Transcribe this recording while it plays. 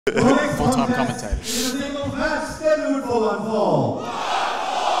Full-time commentator.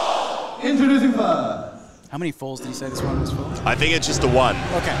 Introducing first. How many falls did you say this one was for? I think it's just a one.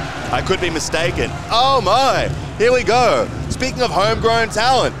 Okay. I could be mistaken. Oh my, here we go. Speaking of homegrown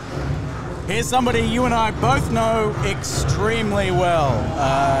talent. Here's somebody you and I both know extremely well.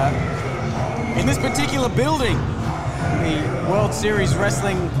 In this particular building, the World Series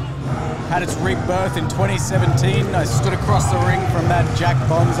Wrestling had its rebirth in 2017. I stood across the ring from that Jack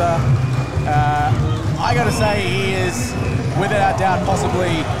Bonza. I gotta say, he is, without doubt,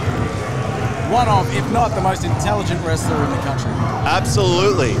 possibly one of, if not the most intelligent wrestler in the country.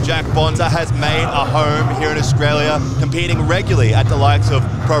 Absolutely. Jack Bonza has made a home here in Australia, competing regularly at the likes of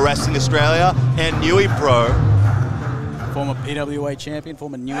Pro Wrestling Australia and Nui Pro. Former PWA champion,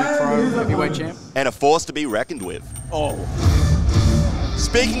 former Nui Pro heavyweight champ. And a force to be reckoned with. Oh.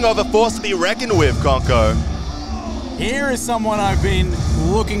 Speaking of a force to be reckoned with, Conco. Here is someone I've been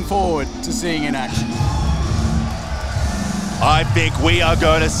looking forward to seeing in action. I think we are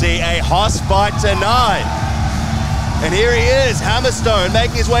going to see a hoss fight tonight. And here he is, Hammerstone,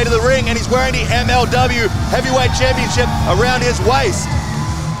 making his way to the ring, and he's wearing the MLW Heavyweight Championship around his waist.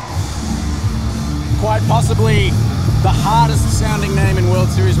 Quite possibly the hardest sounding name in World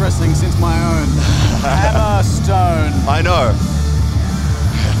Series Wrestling since my own. Hammerstone. I know.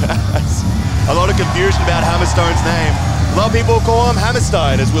 A lot of confusion about Hammerstone's name. A lot of people call him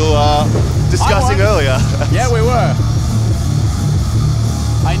Hammerstein, as we were discussing earlier. Yeah, we were.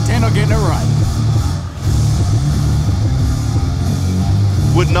 I intend on getting it right.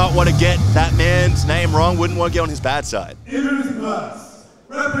 Would not want to get that man's name wrong, wouldn't want to get on his bad side. Introducing first,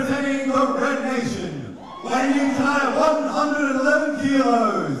 representing the Red Nation, weighing in tonight at 111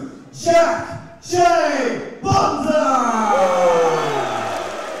 kilos, Jack J. Bonza!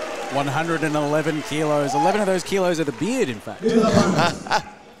 111 kilos. 11 of those kilos are the beard, in fact.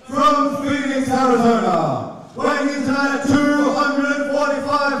 From Phoenix, Arizona, weighing in tonight at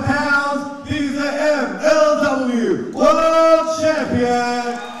 245 pounds, he's the MLW World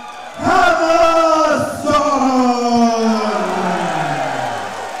Champion, Hammerstone!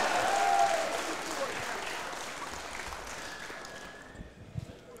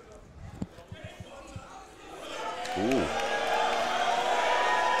 Ooh.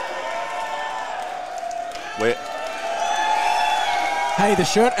 Wait. Hey, the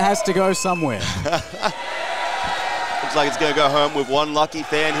shirt has to go somewhere. Looks like it's going to go home with one lucky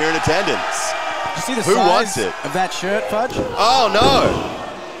fan here in attendance. Did you see the Who size wants it? of that shirt, Fudge? Oh, no.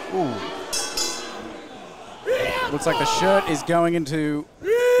 Ooh. Looks like the shirt is going into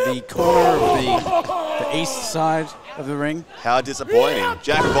the corner of the east side of the ring. How disappointing.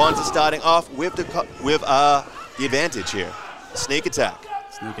 Jack Bonza starting off with the advantage here. Sneak attack.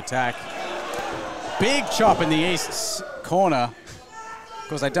 Sneak attack. Big chop in the east corner. Of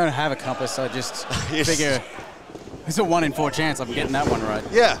course, I don't have a compass, so I just figure it's a 1 in 4 chance I'm getting that one right.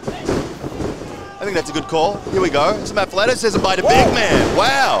 Yeah. I think that's a good call. Here we go. Some athleticism by the big man.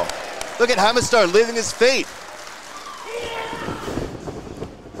 Wow. Look at Hammerstone leaving his feet.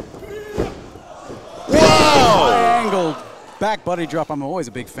 Whoa! High-angled back body drop. I'm always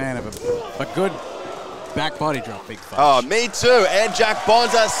a big fan of a good back body drop, big Fudge. Oh, me too. And Jack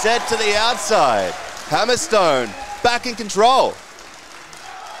Bonza set to the outside. Hammerstone back in control.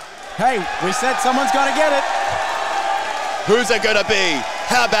 Hey, we said someone's got to get it. Who's it going to be?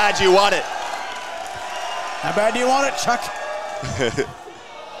 How bad do you want it? How bad do you want it, Chuck?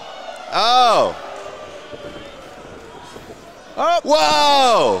 Oh. Oh.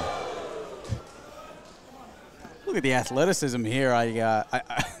 Whoa. Look at the athleticism here.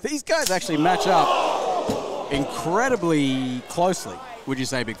 These guys actually match up incredibly closely, would you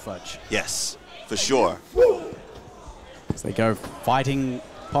say, Big Fudge? Yes, for sure. As they go fighting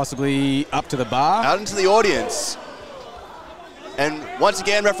possibly up to the bar. Out into the audience. And once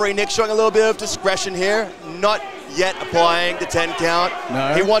again, referee Nick showing a little bit of discretion here. Not yet applying the 10 count.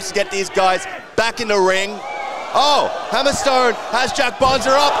 No. He wants to get these guys back in the ring. Oh, Hammerstone has Jack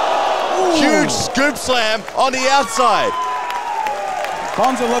Bonza up. Ooh. Huge scoop slam on the outside.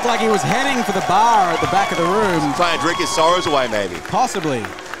 Bonza looked like he was heading for the bar at the back of the room. Trying to drink his sorrows away, maybe. Possibly.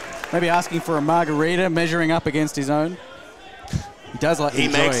 Maybe asking for a margarita, measuring up against his own. He does like He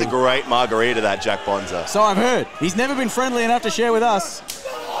makes a great margarita, that Jack Bonza. So I've heard. He's never been friendly enough to share with us.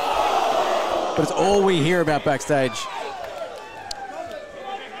 But it's all we hear about backstage.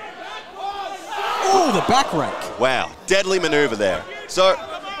 Oh, the back rake. Wow, deadly maneuver there. So,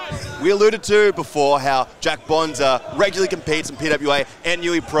 we alluded to before how Jack Bonza regularly competes in PWA and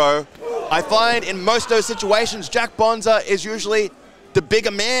Nui Pro. I find in most of those situations, Jack Bonza is usually the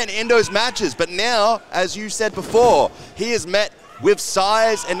bigger man in those matches. But now, as you said before, he has met with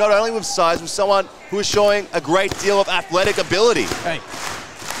size, and not only with size, with someone who is showing a great deal of athletic ability. Hey,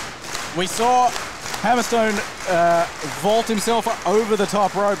 we saw Hammerstone vault himself over the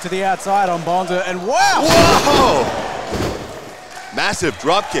top rope to the outside on Bonza, and wow! Whoa! Massive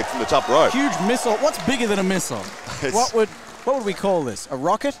drop kick from the top rope. Huge missile. What's bigger than a missile? What would we call this? A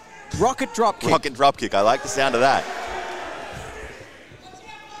rocket? Rocket drop kick. Rocket drop kick. I like the sound of that.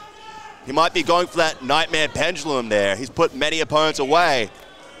 He might be going for that nightmare pendulum there. He's put many opponents away.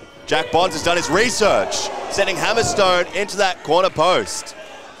 Jack Bonds has done his research, sending Hammerstone into that corner post.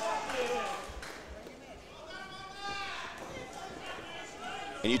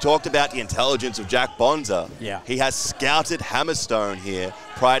 And you talked about the intelligence of Jack Bonza. Yeah. He has scouted Hammerstone here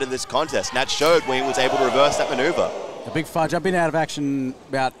prior to this contest, and that showed when he was able to reverse that maneuver. The big fudge. I've been out of action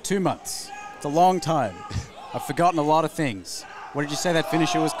about 2 months. It's a long time. I've forgotten a lot of things. What did you say that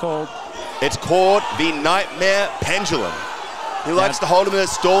finisher was called? It's called the Nightmare Pendulum. He likes to hold him in a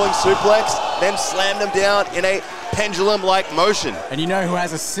stalling suplex, then slam them down in a pendulum-like motion. And you know who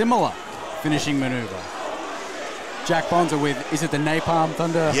has a similar finishing maneuver? Jack Bonza with, is it the Napalm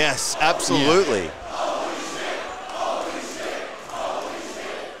Thunder? Yes, absolutely. Yeah.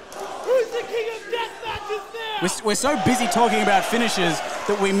 Who's the king of death matches now? We're so busy talking about finishers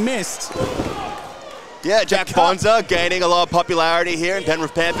that we missed. Yeah, Jack Bonza gaining a lot of popularity here in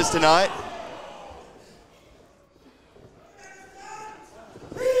Penrith Panthers tonight.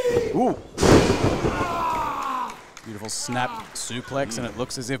 Ooh. Beautiful snap suplex, and it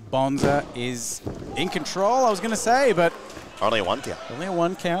looks as if Bonza is in control, I was going to say, but Only a 1 count. only a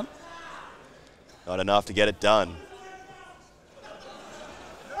 1 count. Not enough to get it done.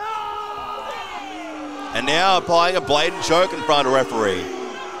 And now applying a blatant choke in front of referee.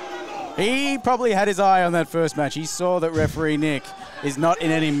 He probably had his eye on that first match. He saw that referee Nick is not in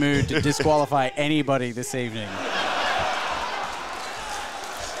any mood to disqualify anybody this evening.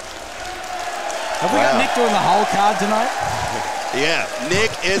 Have we got Nick doing the whole card tonight? Yeah,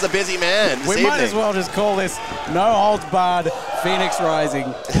 Nick is a busy man this We might as well just call this No Holds Barred Phoenix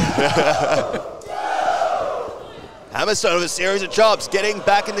Rising. Hammerstone with a series of chops, getting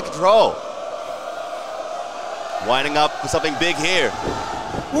back into control. Winding up for something big here.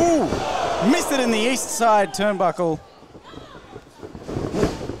 Ooh, missed it in the east side turnbuckle.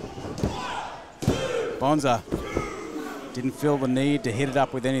 Bonza didn't feel the need to hit it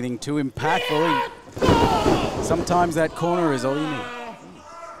up with anything too impactful. Sometimes that corner is all you need.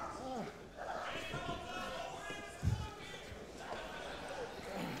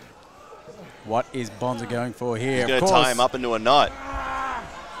 What is Bonza going for here? He's going to tie him up into a knot.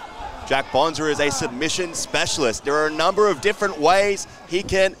 Jack Bonza is a submission specialist. There are a number of different ways he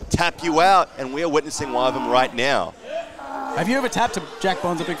can tap you out, and we are witnessing one of them right now. Have you ever tapped to Jack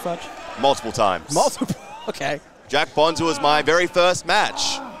Bonza, Big Fudge? Multiple times. Multiple? Okay. Jack Bonza was my very first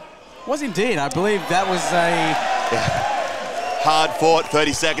match. Was indeed. I believe that was a... Hard fought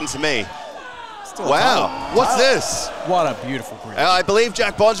 30 seconds to me. Still Wow, title. what's this? What a beautiful bridge. I believe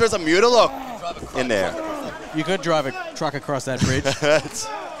Jack Bonza has a Mutalook in there. You could drive a truck across that bridge.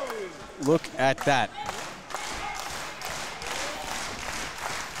 Look at that.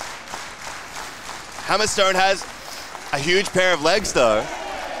 Hammerstone has a huge pair of legs, though,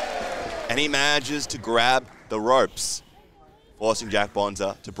 and he manages to grab the ropes, forcing Jack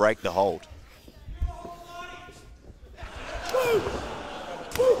Bonza to break the hold.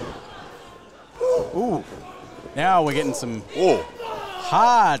 Ooh. Now we're getting some Oh,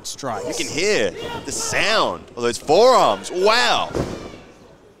 hard strikes. you can hear the sound of those forearms. Wow.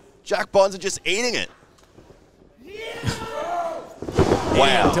 Jack Bonza just eating it.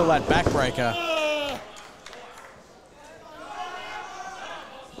 Wow. Until that backbreaker.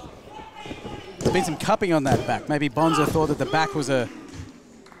 There's been some cupping on that back. Maybe Bonza thought that the back was a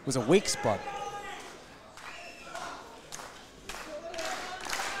weak spot.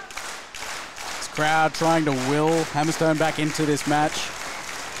 This crowd trying to will Hammerstone back into this match.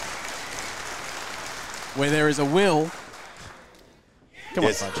 Where there is a will. Come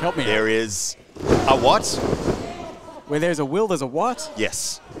on, Fudge, help me out. There is a what? Where there's a will, there's a what?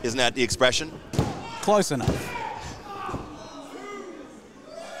 Yes. Isn't that the expression? Close enough.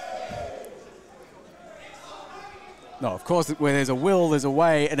 No, of course, where there's a will, there's a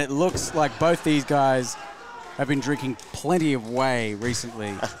way, and it looks like both these guys have been drinking plenty of whey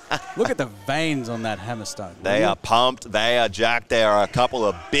recently. Look at the veins on that Hammerstone. They are pumped. They are jacked. They are a couple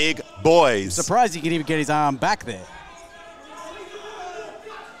of big boys. Surprised he could even get his arm back there.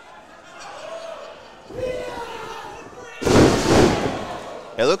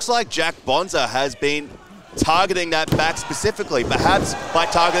 It looks like Jack Bonza has been targeting that back specifically. Perhaps by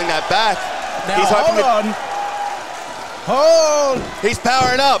targeting that back, Now, he's hoping hold to... on. Hold! He's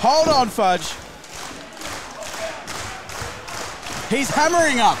powering up. Hold on, Fudge. He's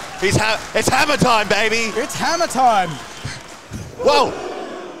hammering up. It's hammer time, baby. It's hammer time. Whoa.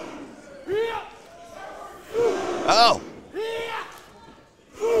 Oh.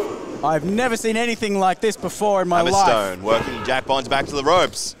 I've never seen anything like this before in my life. Hammerstone working Jack Bonza back to the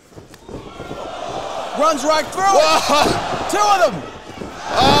ropes. Runs right through Whoa. it. 2 of them.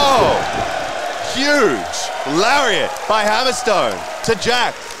 Oh. Huge lariat by Hammerstone to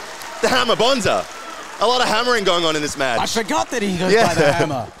Jack. The Hammer Bonza. A lot of hammering going on in this match. I forgot that he goes by the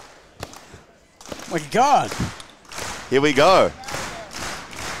hammer. My God. Here we go.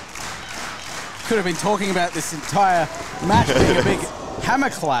 Could have been talking about this entire match being a big hammer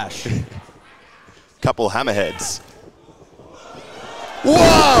clash. Couple hammerheads.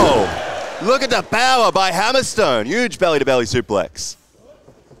 Whoa! Look at the power by Hammerstone. Huge belly-to-belly suplex.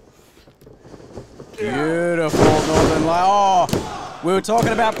 Beautiful Northern Light. Oh, we were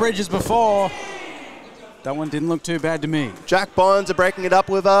talking about bridges before. That one didn't look too bad to me. Jack Bonza breaking it up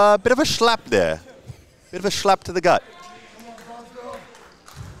with a bit of a slap there. Bit of a slap to the gut.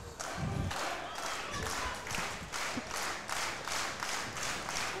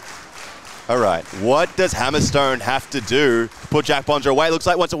 All right, what does Hammerstone have to do to put Jack Bonza away? Looks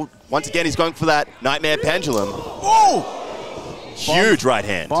like once again he's going for that Nightmare Pendulum. Oh! Huge right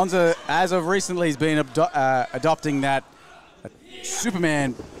hand. Bonza, as of recently, has been adopting that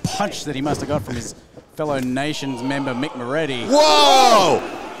Superman punch that he must have got from his fellow Nations member, Mick Moretti. Whoa!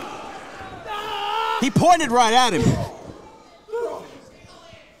 He pointed right at him.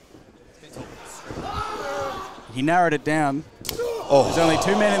 He narrowed it down. Oh. There's only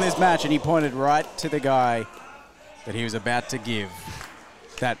 2 men in this match, and he pointed right to the guy that he was about to give.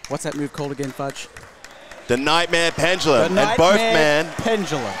 What's that move called again, Fudge? The Nightmare Pendulum. The and both Nightmare men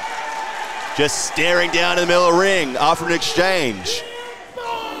Pendulum. just staring down in the middle of the ring after an exchange.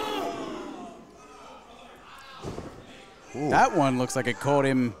 Ooh. That one looks like it caught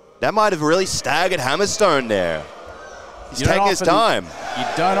him. That might have really staggered Hammerstone there. He's taking his time. You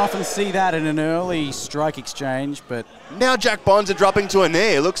don't often see that in an early strike exchange, but... Now Jack Bonza dropping to a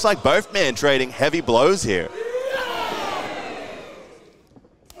knee. It looks like both men trading heavy blows here.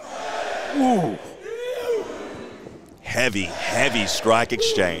 Ooh. Heavy, heavy strike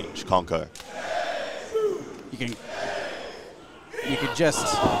exchange, Conco. You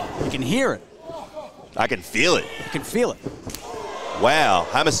can hear it. I can feel it. You can feel it. Wow,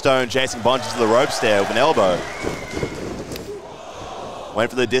 Hammerstone chasing Bonza to the ropes there with an elbow. Went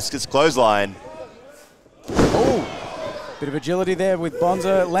for the discus clothesline. Oh, bit of agility there with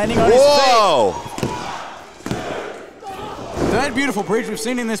Bonza landing on Whoa! his feet. Third beautiful bridge we've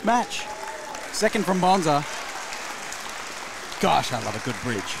seen in this match. Second from Bonza. Gosh, I love a good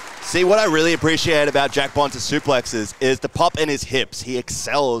bridge. See, what I really appreciate about Jack Bonza's suplexes is the pop in his hips. He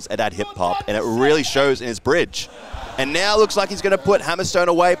excels at that hip pop, and it really shows in his bridge. And now it looks like he's going to put Hammerstone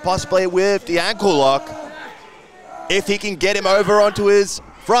away, possibly with the ankle lock, if he can get him over onto his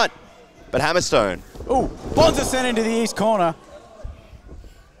front. But Hammerstone. Oh, Bonza sent into the east corner.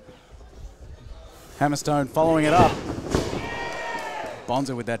 Hammerstone following it up.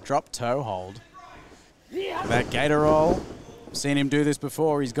 Bonza with that drop toe hold. That gator roll. I've seen him do this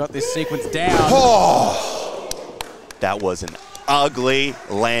before. He's got this sequence down. Oh, that was an ugly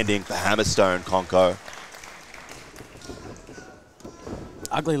landing for Hammerstone, Conco.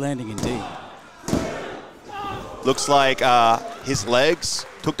 Ugly landing indeed. Looks like his legs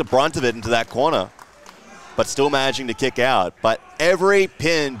took the brunt of it into that corner, but still managing to kick out. But every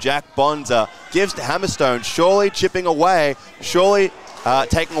pin Jack Bonza gives to Hammerstone, surely chipping away, surely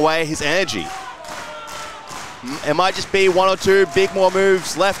taking away his energy. It might just be 1 or 2 big more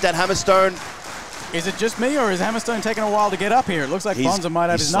moves left at Hammerstone. Is it just me, or is Hammerstone taking a while to get up here? It looks like Bonza might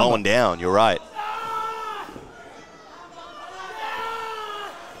have his number. He's slowing down, you're right.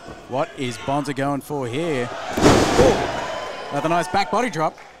 What is Bonza going for here? Oh, another nice back body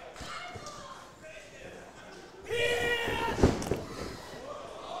drop.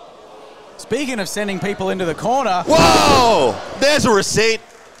 Speaking of sending people into the corner. Whoa! There's a receipt.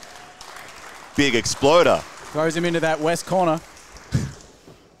 Big exploder. Throws him into that west corner.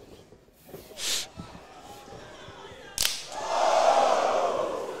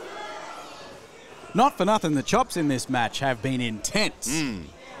 Not for nothing, the chops in this match have been intense.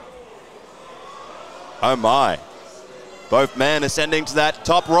 Oh my. Both men ascending to that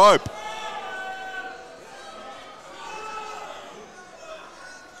top rope.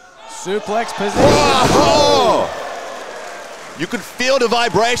 Suplex position. Whoa! You could feel the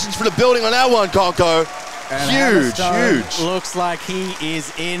vibrations from the building on that one, Conco. And huge. Looks like he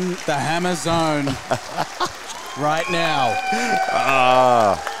is in the hammer zone. right now.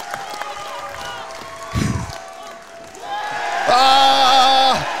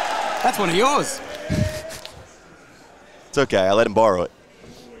 That's one of yours. It's okay. I let him borrow it.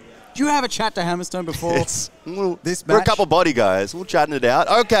 Did you have a chat to Hammerstone before this match? We're a couple body guys. We're chatting it out.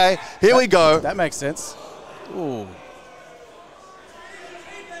 Okay, here we go. That makes sense. Ooh.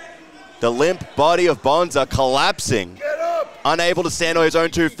 The limp body of Bonza collapsing. Unable to stand on his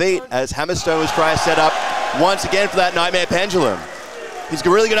own 2 feet as Hammerstone was trying to set up once again for that nightmare pendulum. He's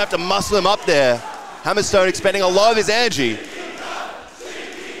really going to have to muscle him up there. Hammerstone expending a lot of his energy.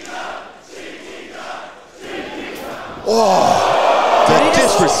 Oh, the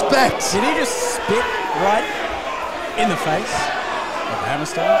disrespect. Did he just spit right in the face of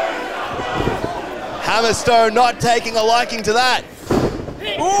Hammerstone? Hammerstone not taking a liking to that.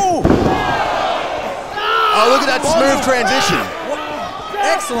 Ooh! Oh, look at that smooth transition.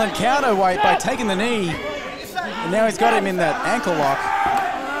 Excellent counterweight by taking the knee. And now he's got him in that ankle lock.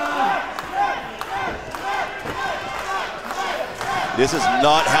 This is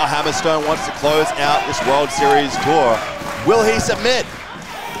not how Hammerstone wants to close out this World Series tour. Will he submit?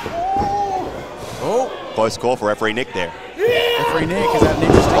 Oh. Close call for referee Nick there. Referee Nick has had an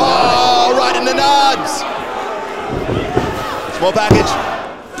interesting night. Right in the nuts. Small package.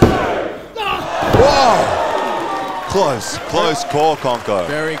 Whoa. Close call, Conco.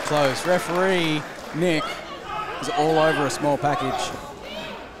 Very close. Referee Nick is all over a small package.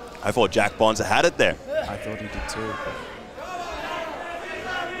 I thought Jack Bonza had it there. I thought he did too.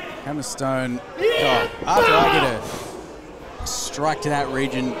 Hammerstone, after I get a strike to that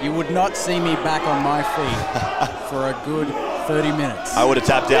region, you would not see me back on my feet for a good 30 minutes. I would have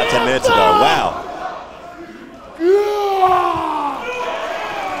tapped out 10 minutes ago. Wow.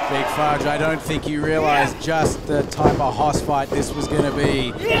 Big Fudge, I don't think you realized just the type of hoss fight this was going to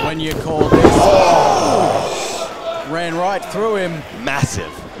be when you called this. Oh. Ran right through him.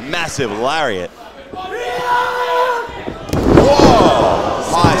 Massive lariat.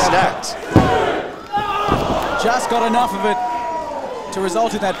 Whoa! High stacked. Just got enough of it to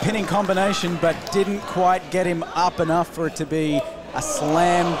result in that pinning combination, but didn't quite get him up enough for it to be a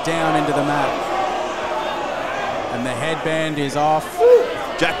slam down into the mat. And the headband is off.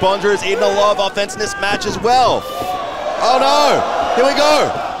 Jack Bonza has eaten a lot of offense in this match as well. Oh no! Here we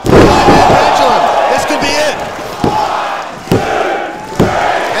go! Pendulum! This could be it!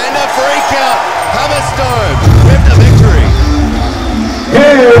 And a free count! Hammerstone with the victory!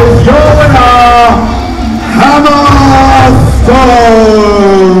 Here's your winner,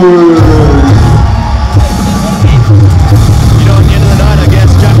 Hammerstone!